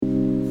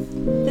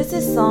This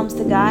is Psalms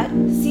to God,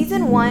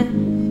 Season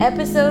 1,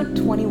 Episode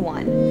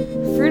 21,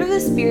 Fruit of the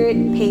Spirit,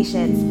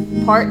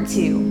 Patience, Part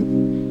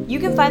 2. You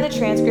can find the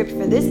transcript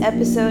for this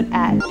episode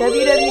at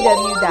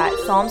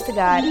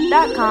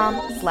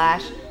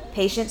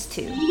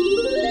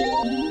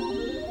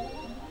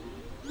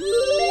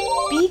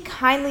www.psalmstogod.com/patience2. Be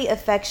kindly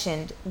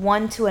affectioned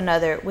one to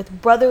another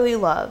with brotherly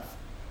love,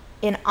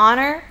 in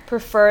honor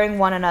preferring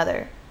one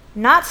another,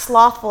 not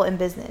slothful in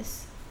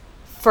business,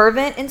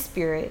 fervent in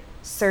spirit,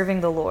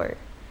 serving the Lord,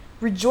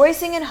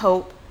 rejoicing in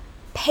hope,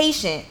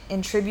 patient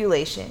in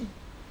tribulation,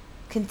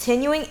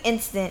 continuing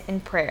instant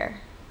in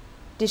prayer,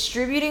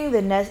 distributing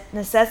the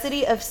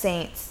necessity of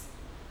saints,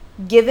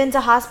 given to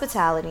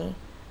hospitality.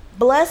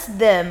 Bless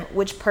them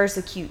which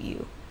persecute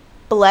you.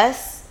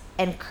 Bless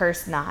and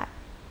curse not.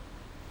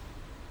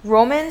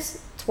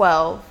 Romans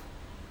 12,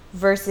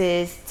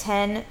 verses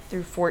 10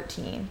 through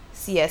 14,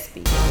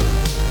 CSB.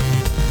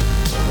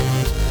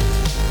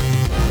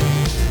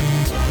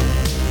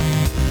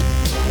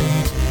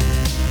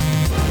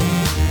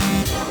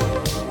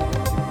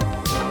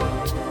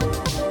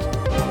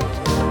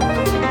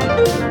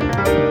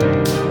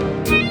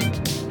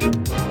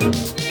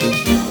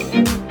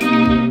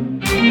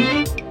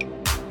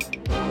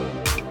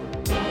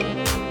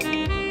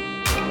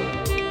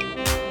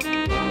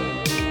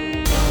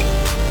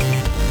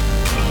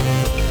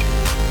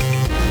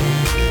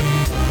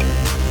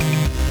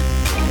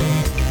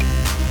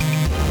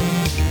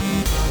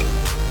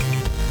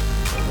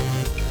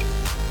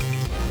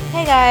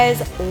 Hey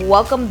guys,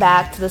 welcome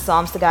back to the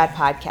Psalms to God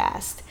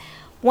podcast.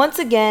 Once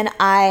again,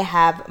 I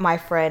have my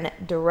friend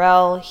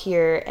Darrell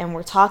here and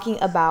we're talking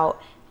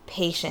about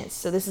patience.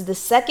 So this is the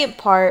second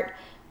part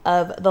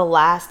of the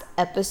last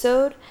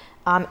episode.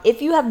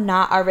 If you have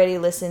not already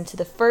listened to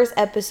the first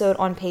episode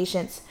on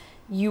patience,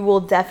 you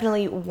will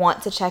definitely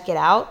want to check it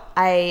out.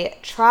 I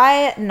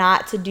try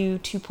not to do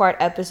two-part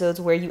episodes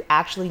where you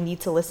actually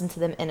need to listen to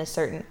them in a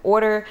certain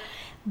order.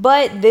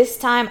 But this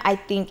time, I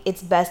think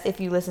it's best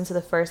if you listen to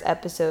the first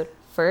episode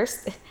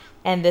first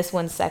and this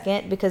one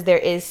second, because there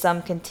is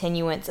some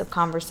continuance of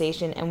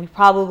conversation and we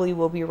probably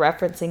will be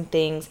referencing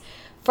things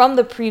from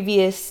the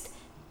previous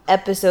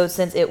episode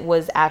since it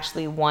was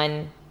actually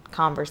one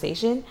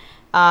conversation.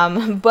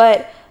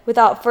 But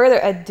without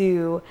further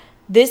ado,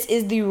 this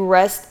is the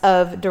rest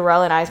of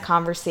Darrell and I's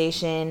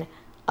conversation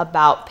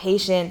about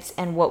patience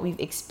and what we've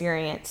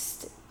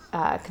experienced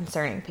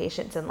concerning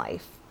patience in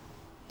life.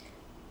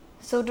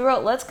 So,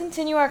 Darrell, let's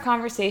continue our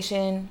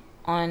conversation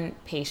on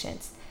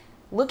patience.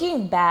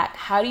 Looking back,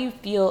 how do you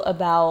feel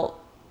about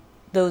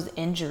those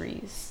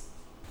injuries?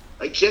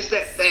 Like, just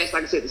that fast,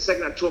 like I said, the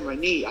second I tore my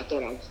knee, I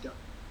thought I was done.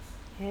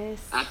 Yes.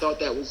 I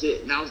thought that was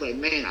it. And I was like,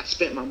 man, I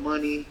spent my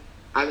money.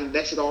 I've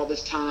invested all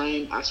this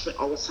time. I spent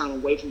all this time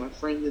away from my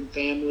friends and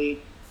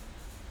family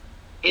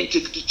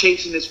into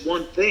chasing this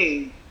one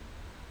thing.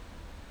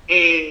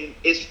 And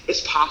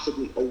it's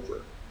possibly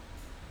over.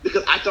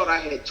 Because I thought I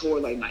had tore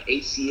like my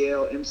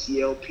ACL,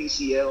 MCL,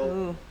 PCL.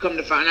 Ooh. Come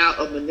to find out,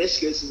 a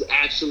meniscus is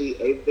actually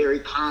a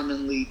very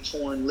commonly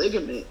torn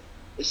ligament.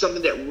 It's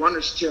something that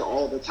runners tear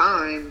all the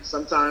time.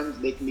 Sometimes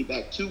they can be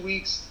back 2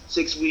 weeks,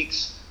 6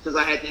 weeks. Because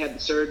I had to have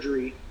the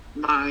surgery.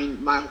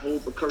 My whole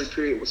recovery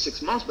period was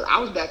 6 months, but I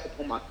was back up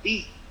on my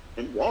feet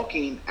and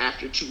walking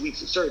after 2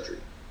 weeks of surgery.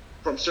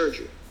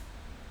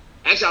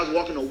 Actually, I was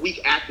walking a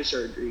week after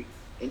surgery.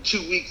 In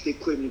 2 weeks, they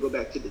cleared me to go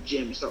back to the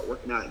gym and start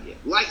working out again.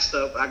 Light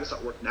stuff, but I can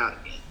start working out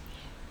again.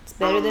 It's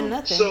better than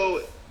nothing.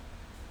 So,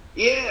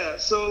 yeah.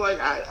 So, like,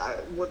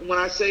 when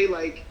I say,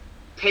 like,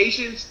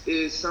 patience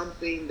is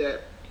something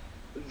that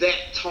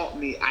taught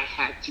me I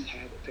had to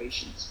have the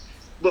patience.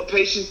 But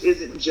patience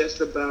isn't just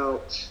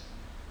about,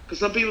 because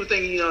some people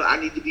think, I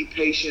need to be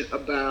patient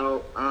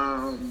about,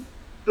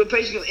 but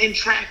patient in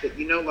traffic,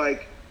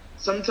 like,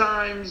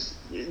 sometimes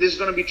there's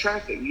going to be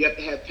traffic. You have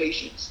to have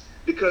patience.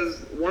 Because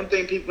one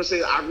thing people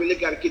say, I really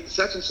got to get to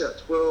such and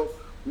such. Well,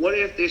 what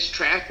if this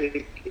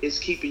traffic is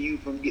keeping you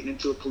from getting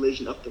into a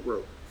collision up the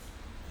road?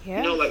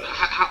 Yeah. Like,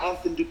 how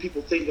often do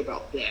people think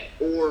about that?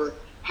 Or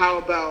how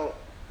about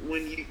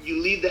when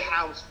you leave the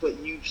house, but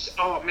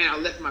oh man, I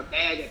left my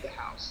bag at the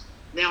house.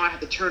 Now I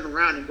have to turn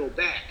around and go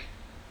back.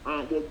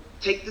 Well,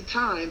 take the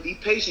time, be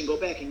patient, go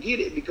back and get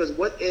it. Because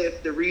what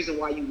if the reason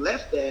why you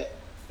left that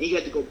and you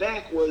had to go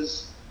back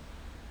was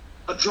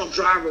a drunk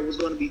driver was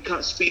going to be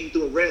speeding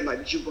through a red light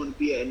that you were going to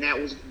be at, and that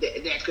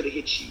could have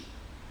hit you.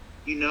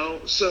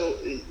 So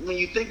when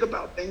you think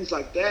about things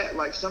like that,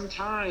 like,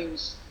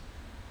 sometimes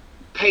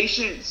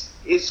patience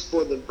is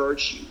for the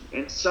virtue,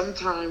 and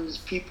sometimes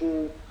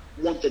people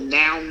want the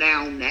now,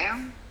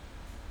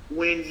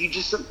 when you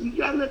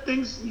gotta let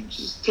things, you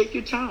just take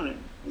your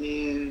time.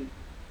 And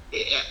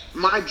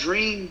my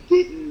dream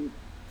didn't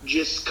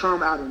just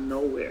come out of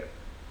nowhere.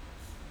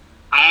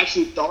 I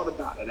actually thought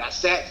about it. I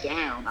sat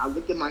down. I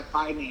looked at my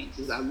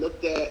finances. I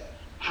looked at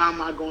how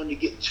am I going to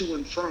get to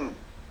and from.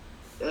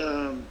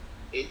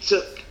 It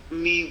took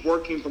me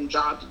working from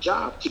job to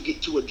job to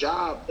get to a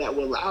job that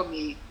will allow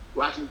me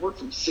where I can work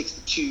from 6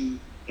 to 2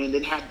 and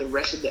then have the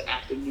rest of the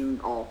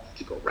afternoon off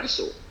to go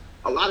wrestle.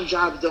 a lot of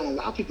jobs don't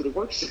allow people to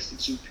work 6 a.m.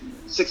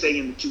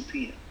 to 2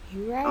 p.m.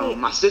 You're right.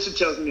 My sister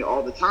tells me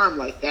all the time,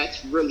 like,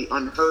 that's really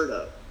unheard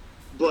of.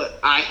 But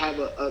I have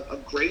a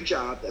great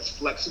job that's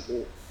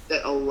flexible,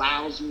 that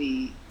allows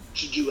me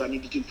to do what I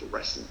need to do for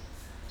wrestling.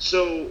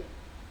 So,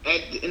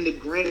 in the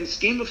grand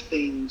scheme of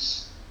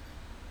things,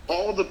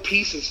 all the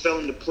pieces fell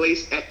into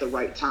place at the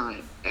right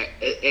time,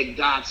 at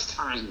God's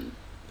timing.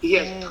 He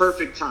has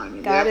perfect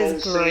timing. God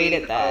is great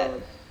at that.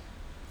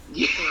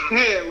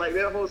 Yeah, like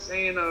that whole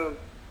saying of,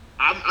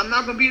 I'm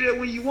not gonna be there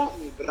when you want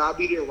me, but I'll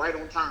be there right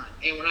on time.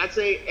 And when I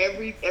say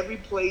every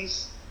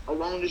place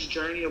along this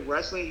journey of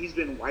wrestling, he's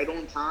been right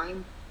on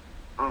time.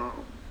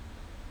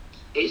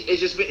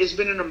 It's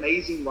been an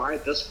amazing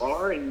ride thus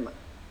far, and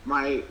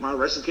my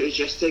wrestling career is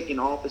just taking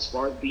off as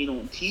far as being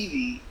on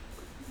TV.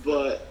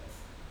 But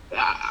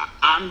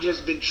I'm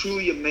just been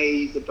truly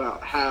amazed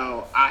about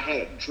how I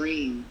had a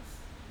dream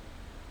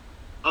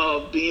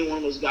of being one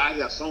of those guys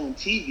that I saw on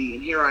TV,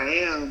 and here I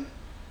am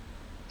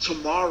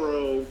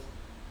tomorrow,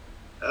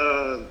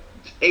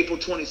 April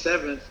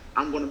 27th,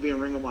 I'm going to be in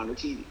Ring of Honor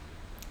TV.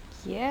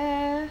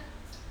 Yeah.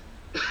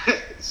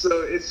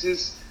 So it's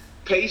just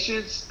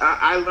patience.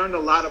 I learned a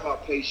lot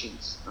about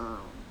patience.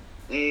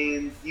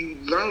 And you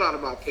learn a lot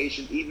about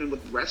patience even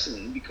with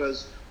wrestling,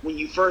 because when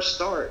you first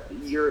start,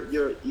 you're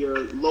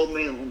low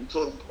man on the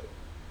totem pole.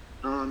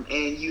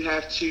 And you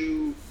have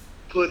to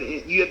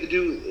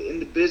do in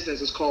the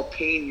business, it's called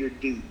paying your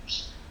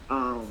dues.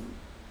 Yeah,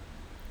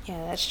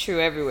 that's true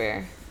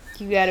everywhere.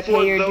 You got to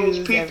pay your dues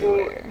everywhere.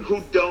 For those people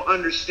who don't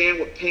understand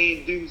what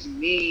paying dues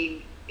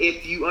mean,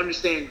 if you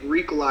understand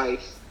Greek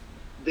life,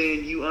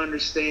 then you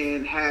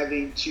understand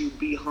having to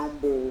be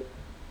humble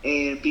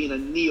and being a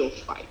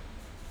neophyte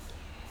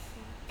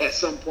at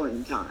some point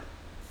in time,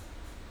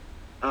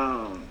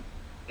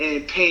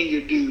 and paying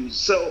your dues.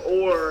 So,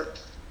 or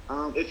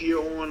if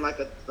you're on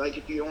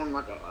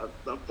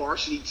a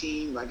varsity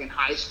team, like in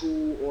high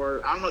school,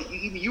 or I don't know,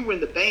 you were in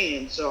the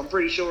band, so I'm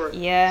pretty sure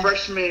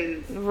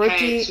freshmen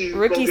rookie had to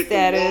go get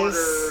status.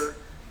 The water.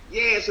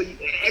 Yeah, so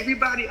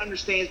everybody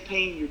understands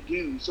paying your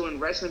dues. So in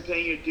wrestling,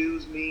 paying your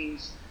dues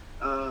means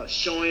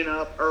showing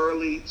up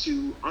early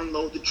to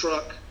unload the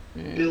truck,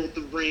 build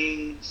the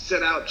ring,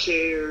 set out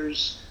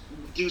chairs,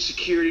 do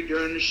security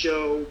during the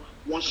show.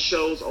 Once the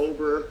show's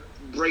over,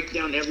 break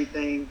down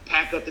everything,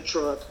 pack up the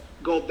truck,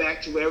 go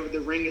back to wherever the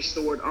ring is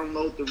stored,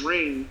 unload the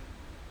ring,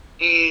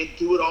 and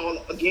do it all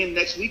again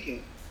next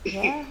weekend.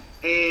 Yeah.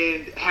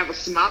 And have a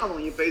smile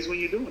on your face when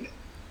you're doing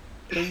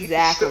it.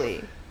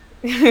 Exactly.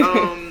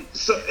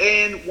 So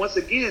and once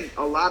again,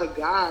 a lot of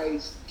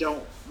guys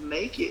don't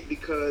make it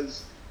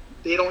because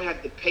they don't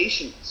have the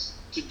patience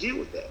to deal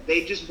with that.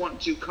 They just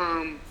want to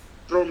come,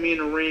 throw me in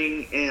the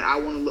ring, and I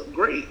want to look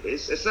great.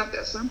 It's not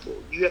that simple.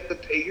 You have to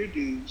pay your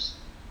dues,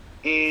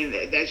 and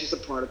that's just a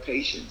part of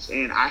patience.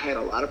 And I had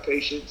a lot of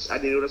patience. I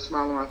did it with a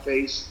smile on my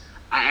face.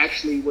 I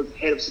actually was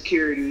head of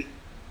security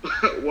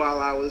while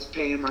I was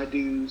paying my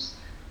dues.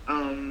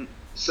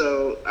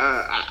 So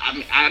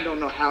I don't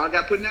know how I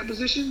got put in that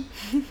position.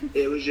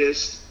 It was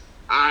just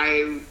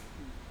I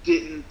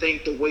didn't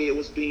think the way it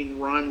was being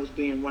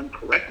run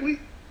correctly.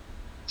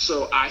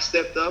 So I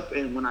stepped up,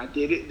 and when I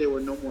did it, there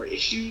were no more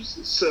issues.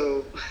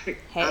 So hey,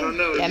 I don't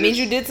know. That means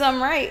you did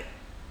something right.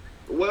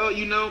 Well,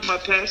 my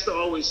pastor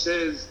always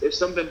says, if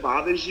something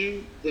bothers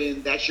you,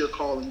 then that's your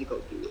call and you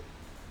go do it.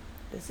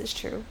 This is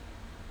true.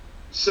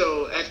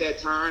 So at that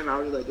time, I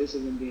was like, this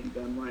isn't being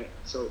done right,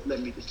 so let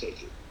me just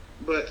take it.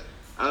 But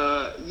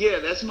yeah,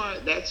 that's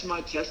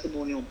my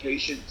testimony on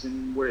patience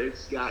and where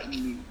it's gotten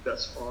me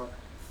thus far.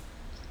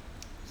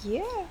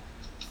 Yeah.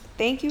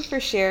 Thank you for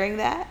sharing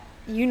that.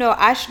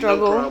 I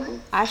struggle. No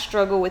problem. I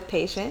struggle with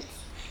patience.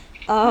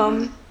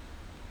 One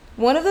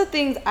of the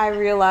things I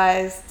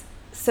realized,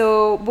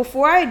 so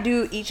before I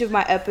do each of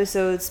my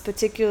episodes,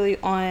 particularly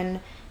on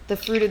the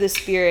fruit of the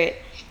Spirit,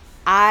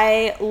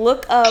 I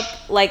look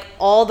up like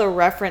all the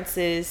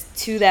references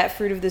to that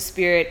fruit of the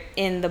Spirit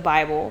in the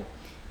Bible.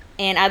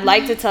 And I'd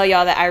like to tell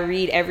y'all that I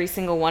read every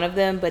single one of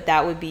them, but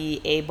that would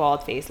be a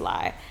bald-faced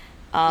lie.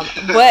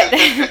 But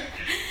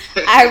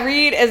I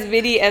read as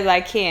many as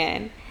I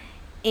can.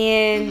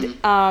 And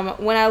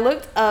when I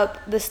looked up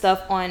the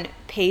stuff on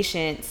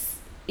patience,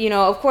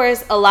 of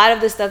course, a lot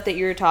of the stuff that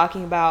you're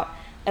talking about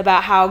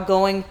how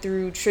going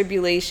through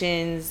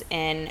tribulations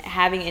and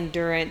having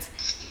endurance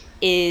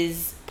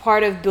is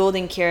part of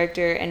building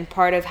character and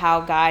part of how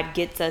God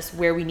gets us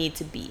where we need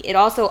to be. It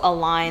also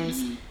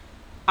aligns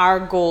our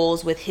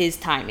goals with his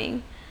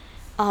timing.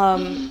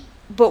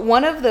 But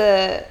one of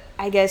the,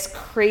 I guess,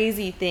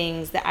 crazy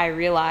things that I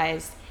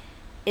realized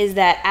is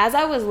that as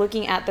I was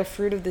looking at the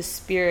fruit of the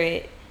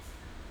Spirit,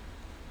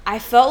 I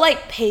felt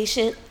like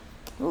patience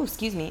was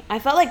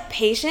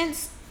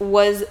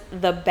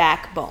the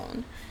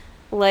backbone.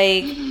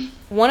 Like,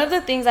 one of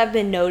the things I've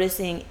been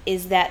noticing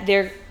is that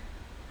they're,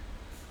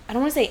 I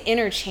don't want to say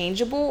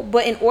interchangeable,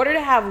 but in order to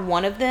have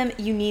one of them,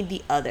 you need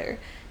the other.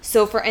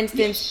 So, for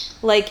instance,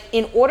 like,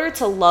 in order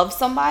to love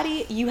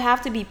somebody, you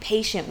have to be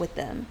patient with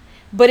them.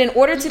 But in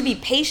order to be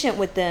patient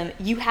with them,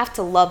 you have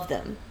to love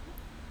them.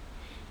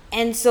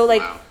 And so,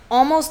 like,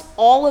 almost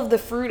all of the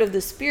fruit of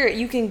the Spirit,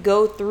 you can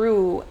go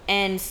through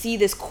and see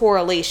this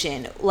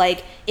correlation.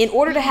 Like, in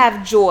order to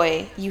have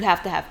joy, you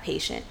have to have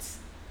patience.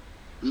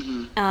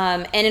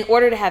 And in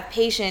order to have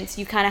patience,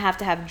 you kind of have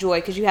to have joy,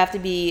 because you have to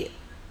be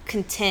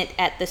content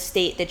at the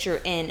state that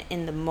you're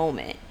in the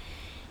moment.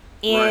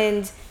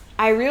 And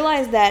I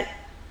realized that,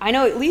 I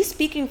know, at least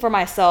speaking for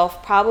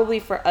myself, probably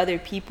for other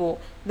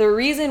people, the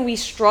reason we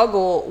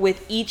struggle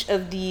with each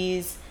of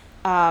these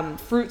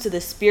fruits of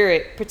the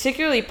Spirit,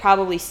 particularly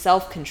probably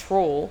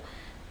self-control,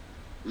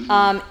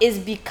 is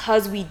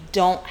because we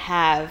don't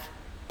have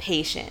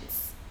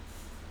patience.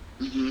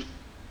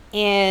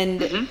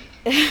 And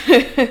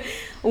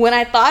when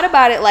I thought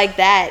about it like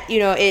that, you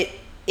know,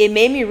 it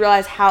made me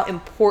realize how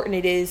important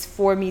it is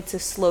for me to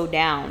slow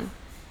down.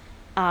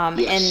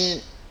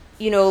 And,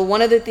 you know,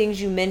 one of the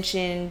things you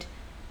mentioned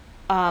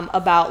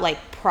about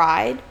like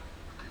pride,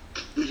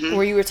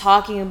 where you were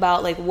talking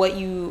about like what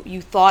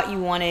you thought you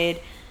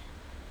wanted,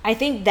 I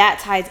think that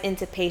ties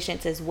into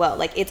patience as well.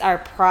 Like, it's our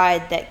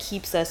pride that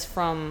keeps us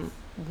from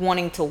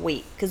wanting to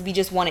wait, because we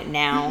just want it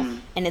now,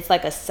 and it's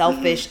like a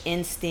selfish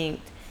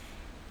instinct.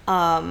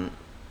 And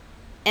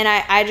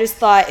I just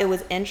thought it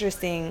was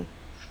interesting,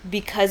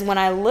 because when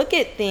I look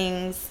at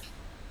things,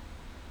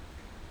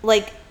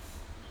 like,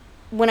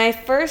 when I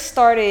first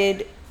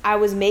started, I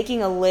was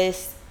making a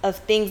list of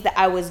things that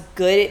I was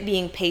good at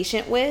being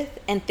patient with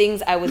and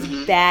things I was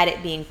bad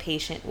at being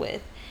patient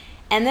with.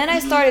 And then I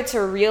started to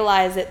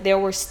realize that there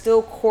were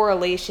still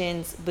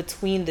correlations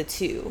between the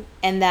two,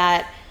 and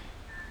that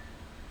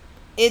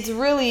it's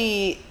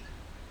really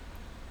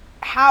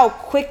how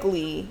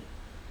quickly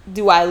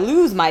do I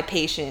lose my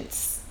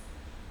patience.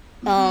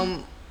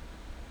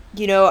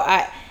 You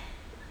know,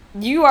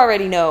 you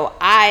already know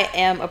I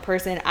am a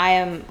person, I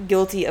am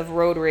guilty of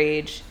road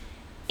rage.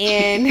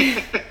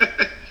 And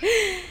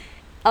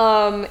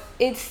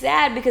it's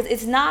sad, because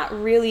it's not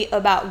really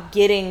about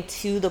getting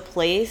to the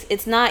place.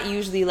 It's not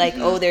usually like,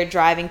 oh, they're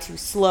driving too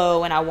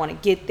slow and I want to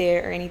get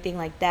there, or anything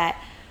like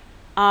that.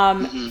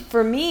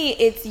 For me,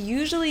 it's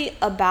usually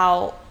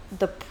about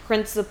the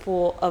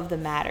principle of the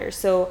matter.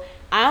 So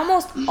I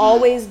almost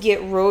always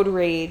get road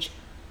rage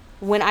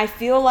when I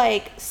feel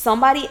like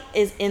somebody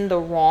is in the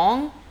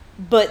wrong,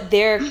 but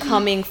they're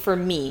coming for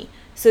me.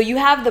 So you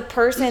have the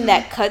person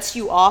that cuts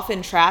you off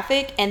in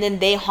traffic, and then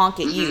they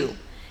honk at you.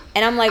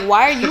 And I'm like,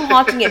 why are you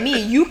honking at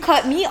me? You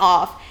cut me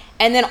off.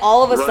 And then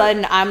all of a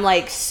sudden, I'm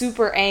like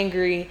super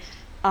angry.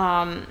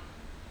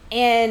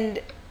 And,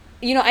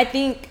 you know, I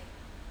think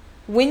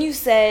when you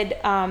said,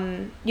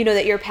 you know,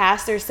 that your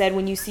pastor said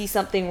when you see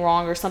something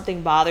wrong or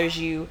something bothers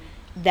you,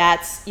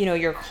 that's, you know,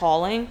 your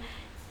calling.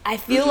 I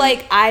feel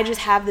like I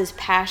just have this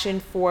passion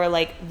for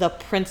like the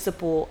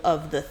principle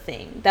of the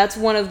thing. That's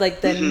one of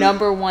like the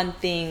number one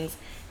things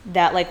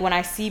that, like, when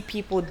I see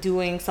people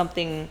doing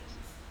something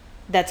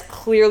that's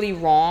clearly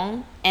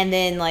wrong and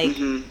then like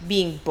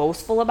being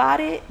boastful about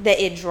it, that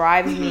it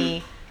drives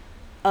me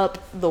up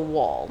the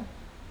wall.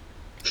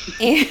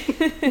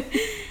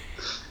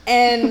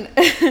 And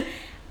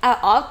I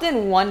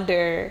often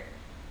wonder,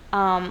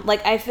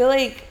 like, I feel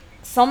like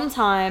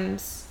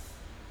sometimes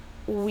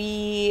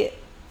we,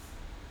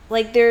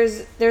 like,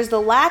 there's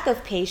the lack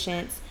of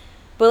patience,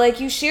 but like,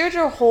 you shared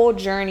your whole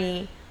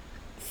journey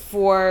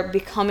for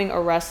becoming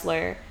a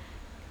wrestler,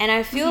 and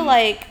I feel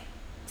like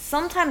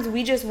sometimes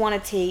we just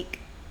want to take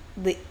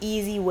the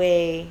easy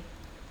way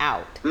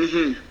out.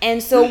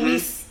 And so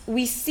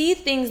we see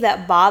things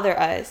that bother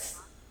us,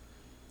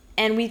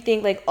 and we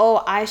think like,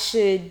 oh, I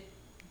should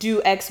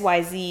do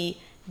XYZ.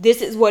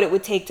 This is what it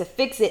would take to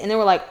fix it. And then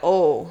we're like,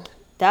 oh,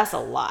 that's a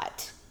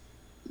lot.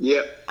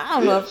 I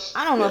don't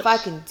know if I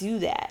can do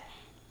that.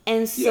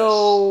 And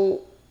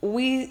so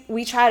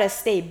we try to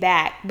stay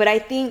back. But I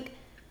think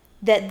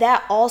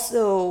that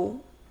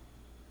also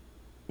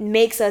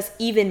makes us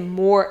even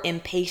more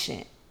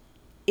impatient,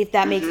 if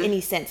that makes any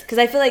sense. Because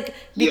I feel like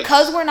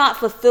because we're not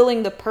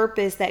fulfilling the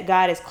purpose that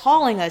God is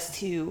calling us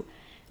to,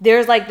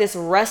 there's like this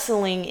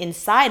wrestling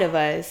inside of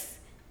us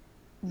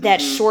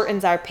that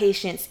shortens our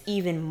patience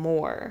even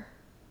more.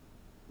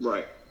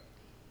 Right.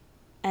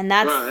 And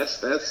that's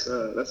that's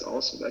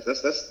awesome.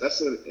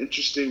 That's an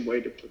interesting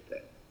way to put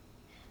that.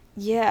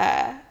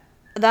 Yeah.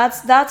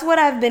 That's what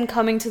I've been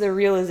coming to the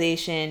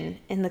realization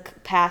in the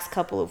past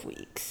couple of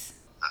weeks.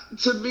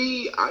 To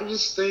me, I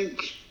just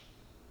think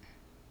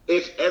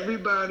if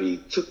everybody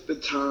took the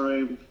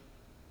time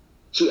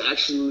to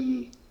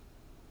actually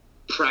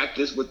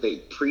practice what they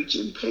preach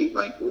and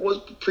like what was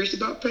preached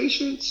about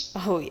patience,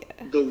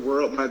 the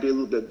world might be a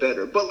little bit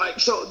better. But like,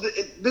 so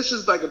this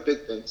is like a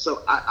big thing.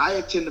 So I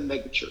attend a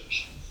mega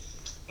church,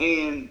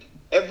 and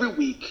every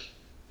week,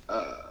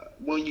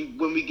 when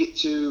we get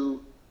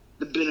to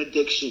the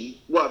benediction,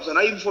 well, so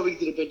not even before we get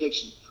to the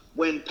benediction,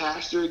 when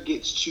pastor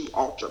gets to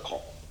altar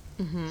call,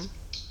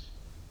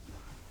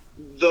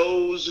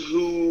 those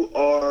who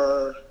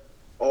are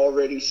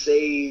already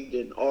saved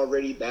and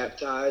already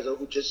baptized, or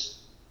who just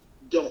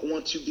don't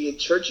want to be in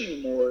church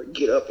anymore,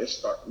 get up and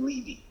start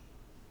leaving.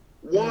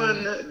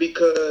 One,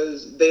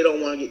 because they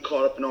don't want to get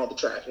caught up in all the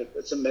traffic.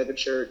 It's a mega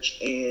church,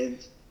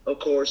 and of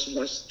course,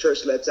 once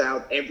church lets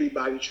out,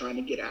 everybody trying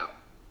to get out.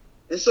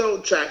 And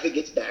so traffic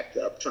gets backed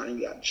up trying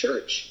to get out of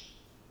church.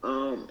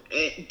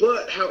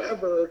 But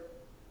however,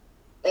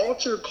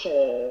 altar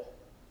call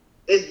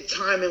is the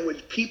time in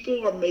which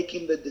people are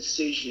making the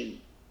decision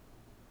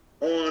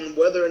on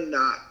whether or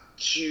not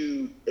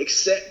to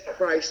accept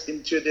Christ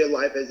into their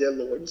life as their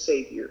Lord and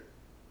Savior,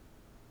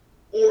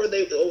 or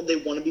they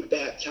want to be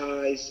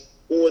baptized,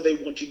 or they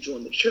want to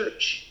join the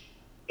church.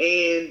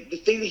 And the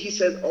thing that he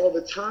says all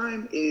the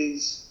time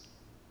is,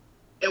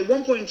 at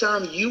one point in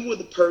time, you were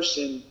the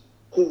person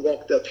who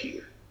walked up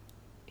here.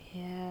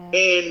 Yeah.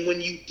 And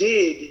when you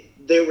did,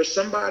 there was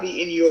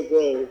somebody in your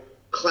row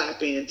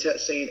clapping and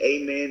saying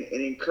amen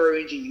and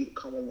encouraging you to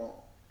come along.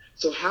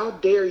 So how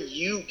dare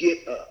you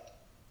get up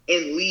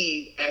and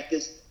leave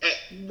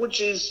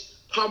which is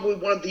probably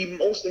one of the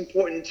most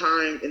important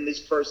times in this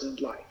person's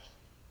life.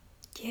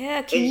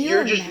 Yeah, and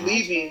you're just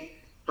leaving,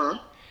 huh?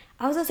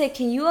 I was gonna say,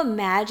 can you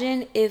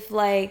imagine if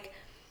like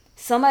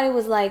somebody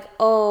was like,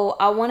 oh,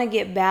 I want to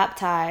get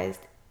baptized,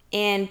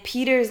 and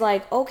Peter's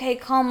like, okay,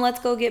 come, let's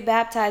go get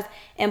baptized,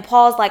 and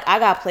Paul's like, I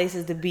got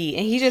places to be,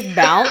 and he just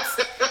bounced.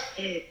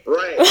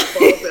 Right. Paul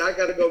said, I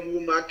gotta go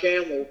move my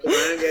camel because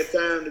I ain't got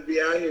time to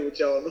be out here with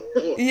y'all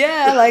no more.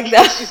 Yeah, like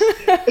that.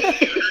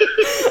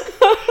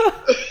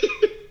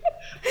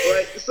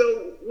 Like,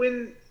 so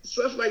when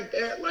stuff like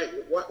that, like,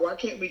 why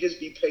can't we just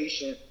be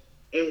patient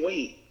and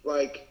wait?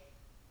 Like,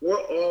 we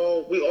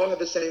all have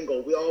the same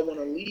goal. We all want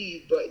to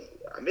leave, but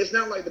I mean, it's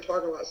not like the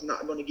parking lot's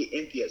not going to get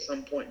empty at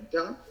some point in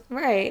time.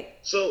 Right.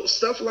 So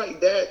stuff like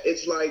that,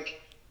 it's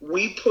like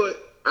we put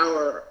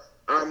our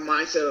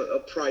mindset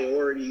of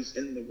priorities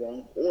in the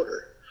wrong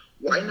order.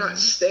 Why not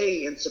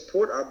stay and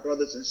support our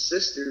brothers and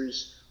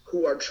sisters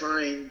who are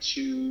trying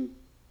to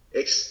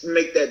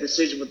make that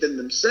decision within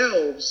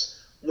themselves,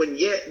 when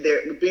yet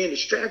they're being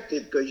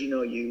distracted because,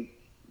 you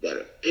got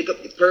to pick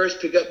up your purse,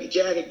 pick up your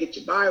jacket, get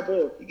your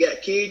Bible. If you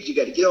got kids, you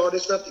got to get all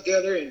this stuff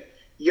together, and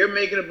you're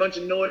making a bunch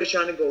of noise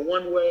trying to go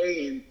one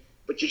way,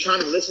 but you're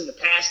trying to listen to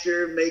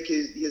pastor make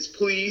his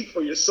plea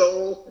for your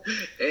soul.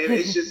 And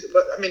it's just,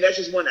 but I mean, that's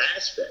just one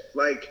aspect.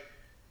 Like,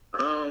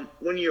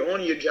 when you're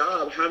on your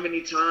job, how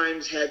many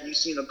times have you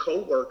seen a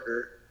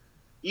coworker,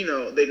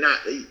 they're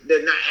not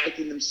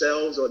acting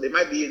themselves, or they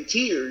might be in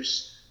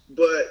tears,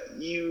 but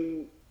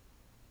you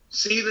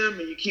see them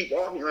and you keep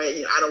walking, like,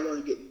 I don't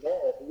want to get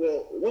involved.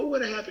 Well, what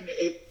would have happened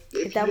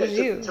if that you was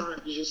had took the time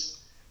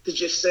to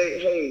just say,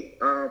 hey,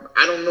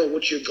 I don't know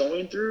what you're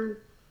going through,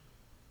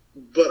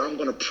 but I'm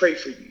going to pray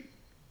for you.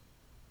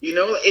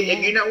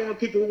 And you're not one of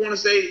the people who want to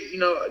say,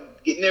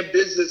 get in their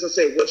business and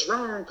say what's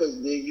wrong, because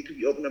you could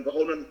be opening up a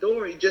whole other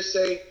door. You just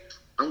say,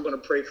 I'm going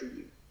to pray for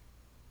you.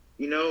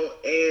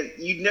 And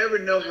you never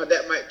know how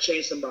that might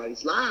change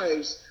somebody's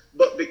lives.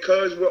 But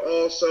because we're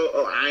also,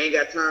 I ain't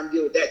got time to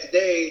deal with that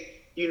today,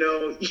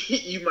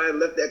 you might have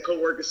left that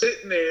coworker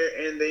sitting there,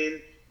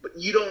 but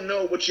you don't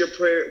know what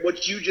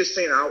you just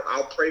saying,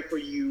 I'll pray for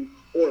you,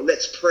 or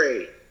let's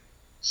pray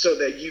so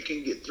that you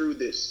can get through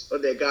this, or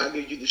that God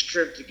gives you the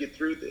strength to get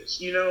through this.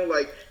 You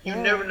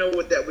never know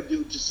what that would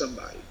do to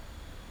somebody,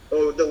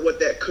 or what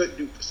that could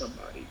do for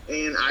somebody.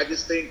 And I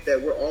just think that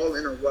we're all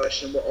in a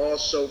rush, and we're all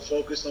so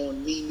focused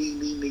on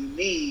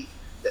me,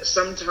 that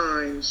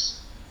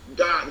sometimes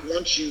God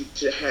wants you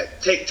to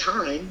take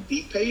time,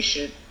 be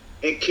patient,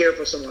 and care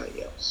for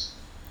somebody else.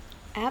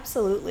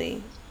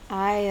 Absolutely.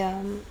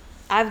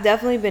 I've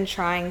definitely been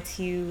trying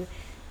to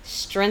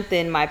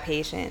strengthen my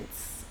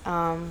patience.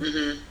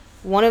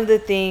 One of the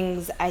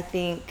things I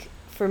think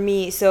for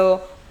me,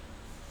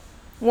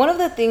 one of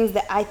the things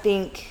that I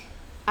think,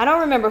 I don't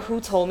remember who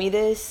told me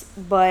this,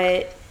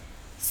 but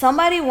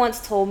somebody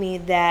once told me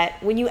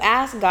that when you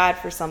ask God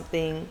for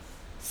something,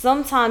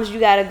 sometimes you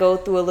got to go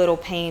through a little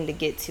pain to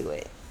get to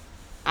it.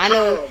 I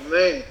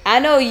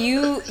know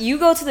you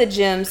go to the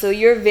gym, so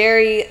you're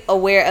very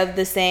aware of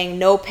the saying,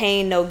 no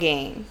pain, no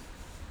gain.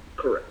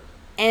 Correct.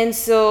 And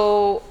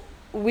so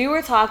we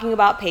were talking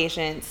about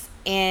patience,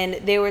 and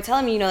they were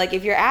telling me, like,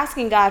 if you're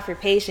asking God for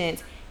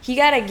patience, he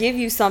got to give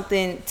you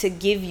something to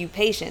give you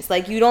patience.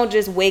 Like, you don't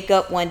just wake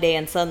up one day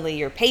and suddenly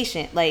you're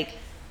patient. Like,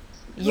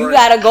 you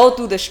got to go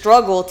through the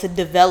struggle to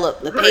develop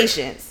the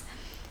patience.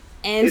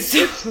 And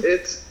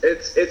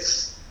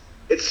it's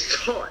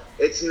taught.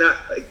 It's not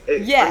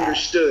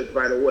understood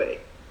right away.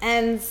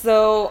 And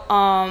so,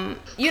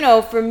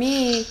 for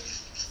me,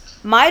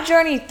 my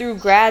journey through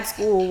grad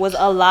school was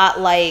a lot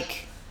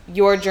like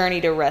your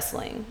journey to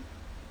wrestling.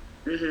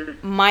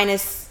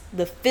 Minus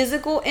the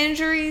physical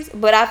injuries,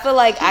 but I feel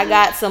like I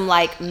got some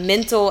like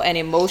mental and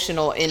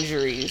emotional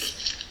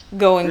injuries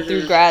going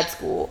through grad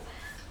school.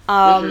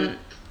 And,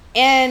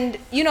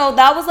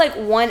 that was like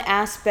one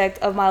aspect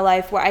of my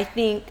life where I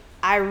think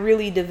I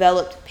really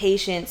developed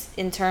patience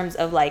in terms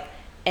of like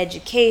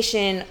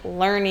education,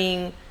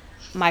 learning,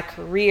 my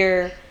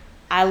career.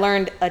 I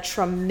learned a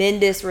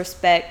tremendous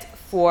respect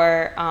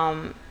for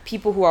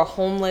people who are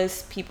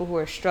homeless, people who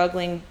are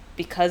struggling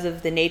because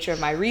of the nature of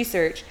my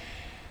research.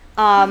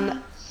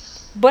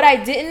 But I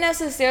didn't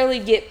necessarily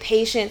get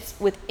patience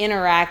with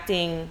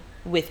interacting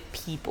with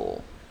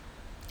people.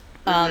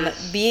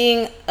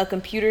 Being a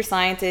computer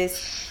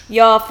scientist,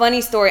 y'all,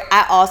 funny story,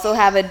 I also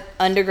have an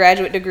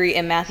undergraduate degree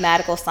in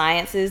mathematical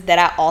sciences that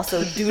I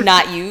also do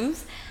not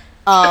use.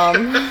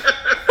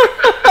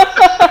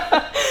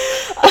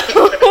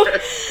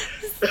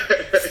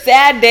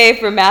 Sad day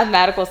for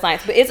mathematical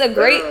science, but it's a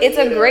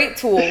great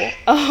tool.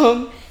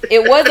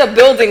 It was a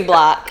building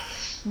block,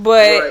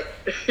 but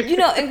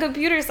in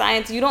computer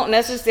science, you don't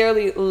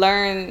necessarily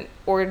learn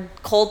or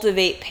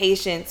cultivate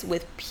patience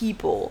with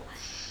people.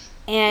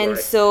 And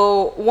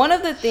so one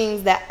of the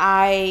things that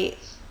I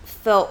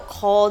felt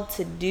called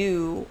to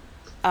do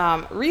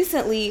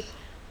recently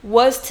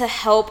was to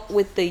help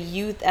with the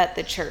youth at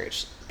the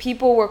church.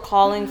 People were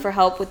calling for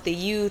help with the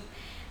youth,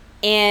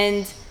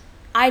 and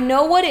I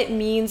know what it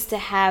means to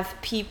have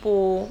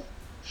people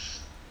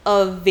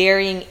of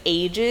varying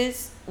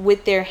ages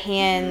with their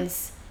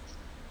hands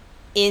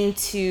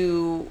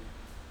into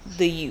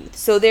the youth.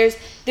 So there's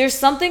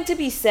something to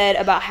be said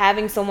about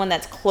having someone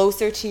that's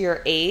closer to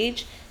your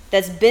age,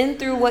 that's been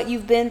through what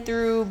you've been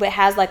through, but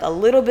has like a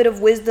little bit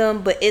of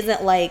wisdom, but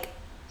isn't like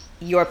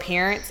your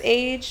parents'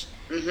 age,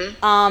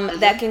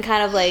 that can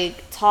kind of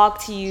like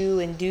talk to you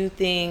and do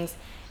things.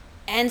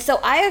 And so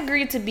I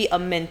agreed to be a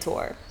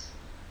mentor.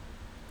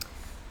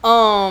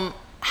 How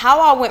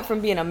I went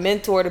from being a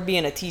mentor to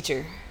being a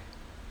teacher.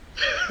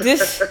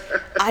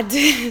 I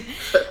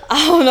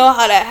don't know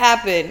how that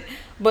happened,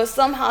 but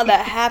somehow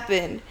that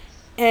happened.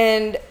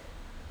 And,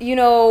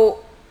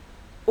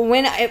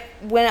 when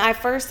I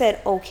first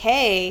said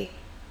okay,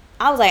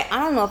 I was like, I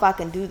don't know if I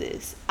can do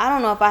this. I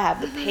don't know if I have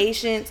the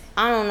patience.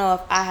 I don't know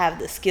if I have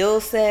the skill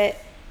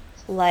set.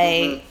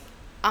 Like,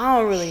 I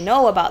don't really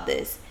know about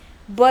this.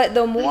 But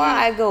the more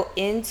I go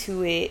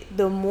into it,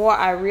 the more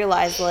I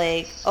realize,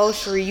 like, oh,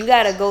 Sheree, you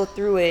got to go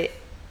through it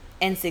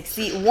and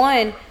succeed.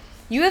 One,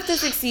 you have to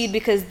succeed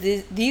because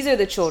these are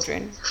the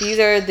children. These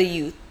are the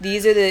youth.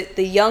 These are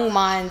the young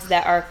minds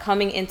that are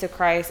coming into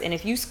Christ. And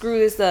if you screw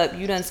this up,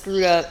 you done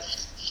screwed up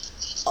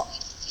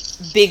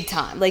big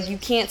time. Like, you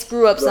can't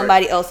screw up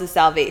somebody else's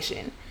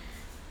salvation.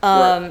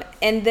 And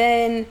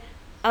then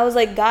I was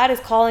like, God is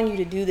calling you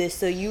to do this.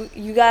 So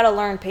you got to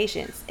learn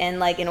patience. And,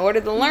 like, in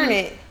order to learn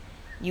it,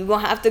 you're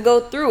going to have to go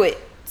through it.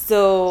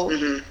 So,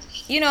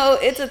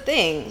 it's a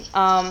thing.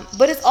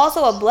 But it's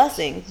also a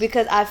blessing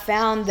because I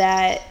found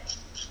that,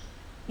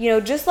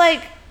 just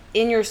like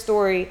in your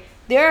story,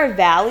 there are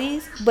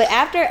valleys, but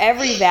after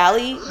every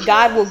valley,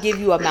 God will give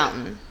you a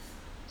mountain.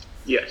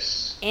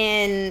 Yes.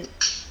 And,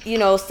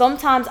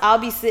 sometimes I'll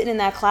be sitting in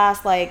that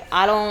class like,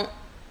 I don't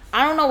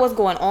know what's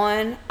going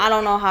on. I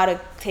don't know how to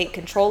take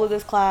control of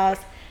this class.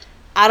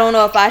 I don't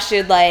know if I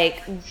should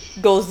like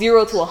go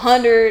 0 to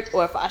 100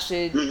 or if I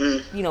should,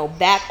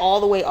 back all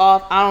the way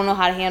off. I don't know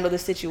how to handle the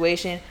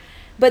situation.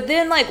 But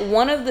then like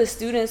one of the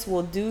students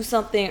will do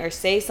something or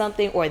say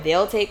something or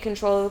they'll take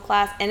control of the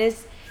class.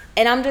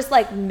 And I'm just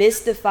like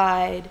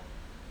mystified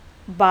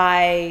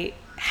by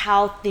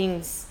how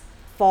things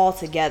fall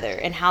together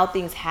and how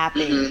things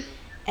happen.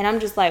 And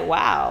I'm just like,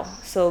 wow.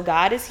 So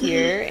God is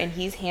here and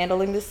he's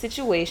handling the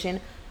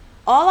situation.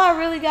 All I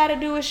really got to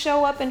do is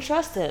show up and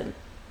trust him.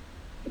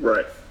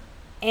 Right.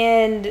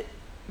 And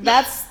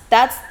that's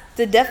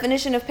the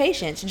definition of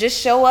patience.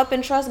 Just show up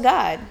and trust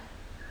God.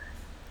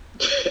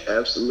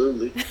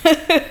 Absolutely.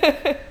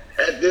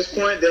 At this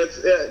point,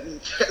 that's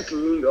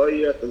absolutely all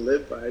you have to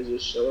live by is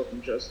just show up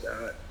and trust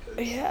God.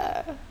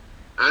 Yeah.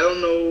 I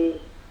don't know,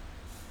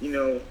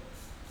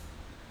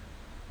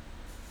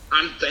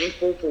 I'm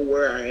thankful for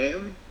where I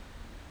am.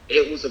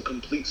 It was a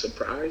complete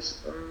surprise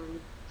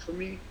for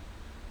me.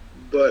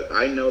 But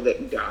I know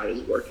that God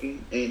is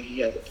working and he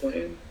has a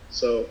plan.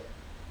 So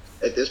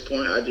at this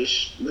point, I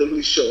just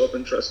literally show up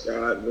and trust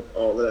God with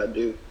all that I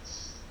do.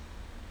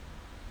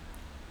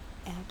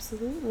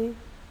 Absolutely.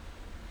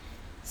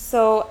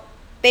 So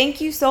thank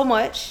you so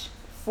much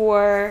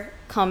for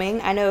coming.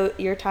 I know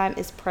your time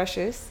is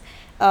precious.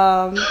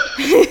 Thank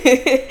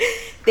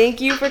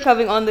you for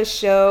coming on the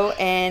show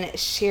and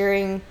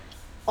sharing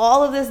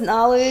all of this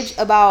knowledge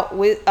about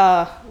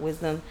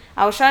wisdom.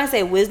 I was trying to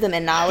say wisdom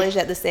and knowledge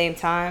at the same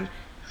time.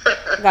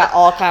 Got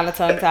all kind of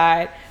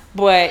tongue-tied.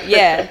 But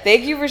yeah,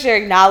 thank you for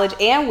sharing knowledge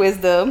and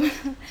wisdom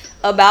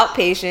about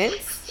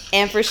patience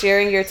and for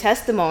sharing your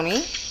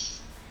testimony.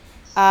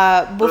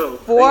 Thank you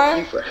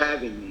for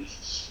having me.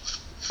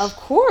 Of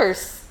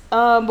course.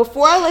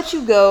 Before I let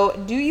you go,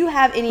 do you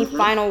have any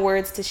final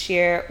words to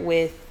share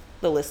with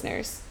the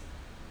listeners?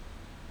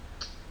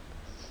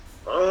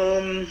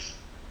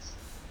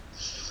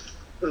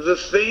 The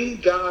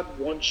thing God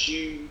wants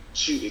you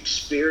to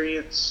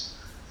experience,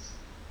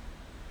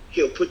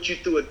 he'll put you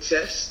through a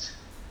test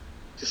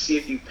to see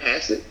if you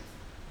pass it.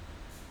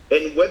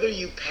 And whether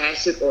you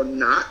pass it or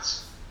not,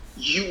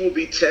 you will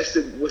be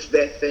tested with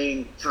that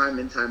thing time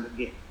and time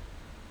again.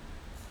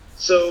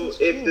 So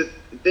if the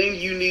thing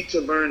you need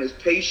to learn is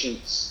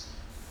patience,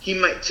 he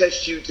might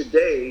test you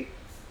today.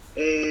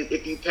 And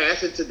if you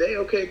pass it today,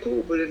 okay,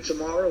 cool. But then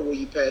tomorrow, will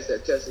you pass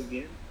that test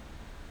again?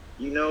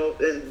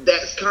 And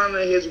that's kind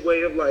of his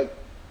way of like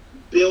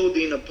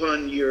building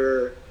upon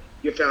your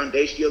your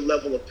foundation, your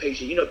level of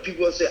patience. You know,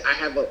 people will say,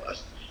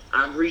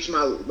 I've reached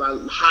my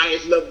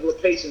highest level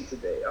of patience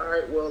today. All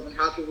right, well, then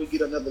how can we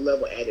get another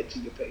level added to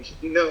your patience?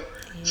 You know,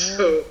 Yeah.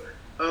 so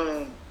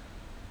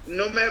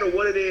no matter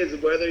what it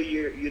is, whether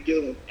you're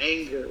dealing with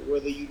anger,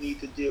 whether you need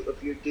to deal,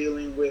 if you're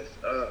dealing with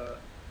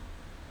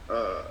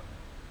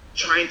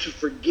trying to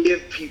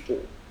forgive people,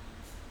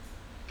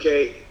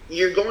 okay,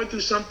 you're going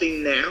through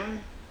something now.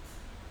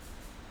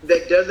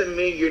 That doesn't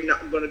mean you're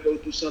not going to go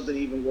through something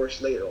even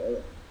worse later on.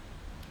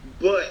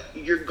 But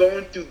you're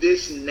going through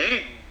this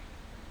now,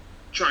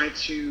 trying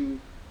to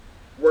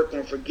work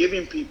on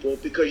forgiving people,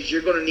 because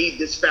you're going to need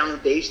this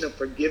foundation of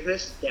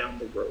forgiveness down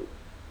the road.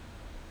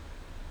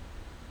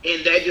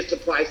 And that just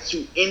applies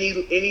to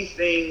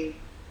anything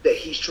that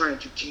he's trying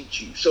to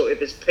teach you. So if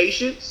it's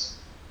patience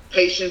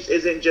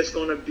isn't just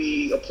going to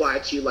be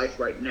applied to your life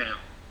right now.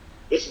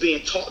 It's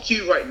being taught to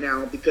you right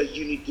now because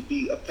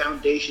a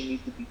foundation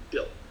needs to be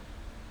built.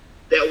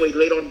 That way,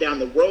 later on down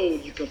the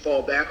road, you can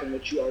fall back on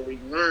what you already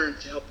learned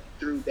to help you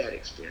through that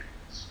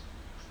experience.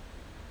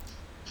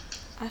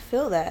 I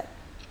feel that.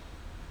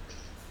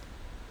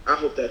 I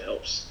hope that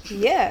helps.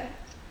 Yeah,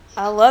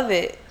 I love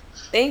it.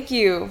 Thank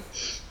you.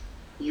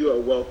 You are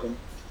welcome.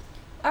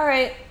 All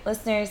right,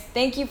 listeners,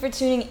 thank you for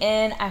tuning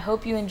in. I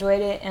hope you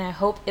enjoyed it, and I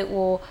hope it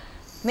will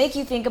make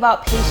you think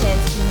about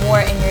patience more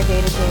in your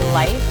day-to-day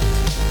life.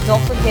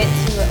 Don't forget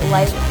to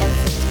like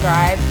and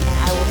subscribe, and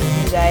I will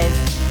see you guys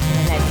in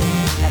the next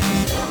episode.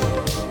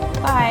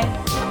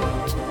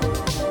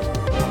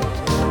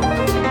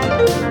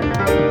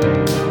 Bye.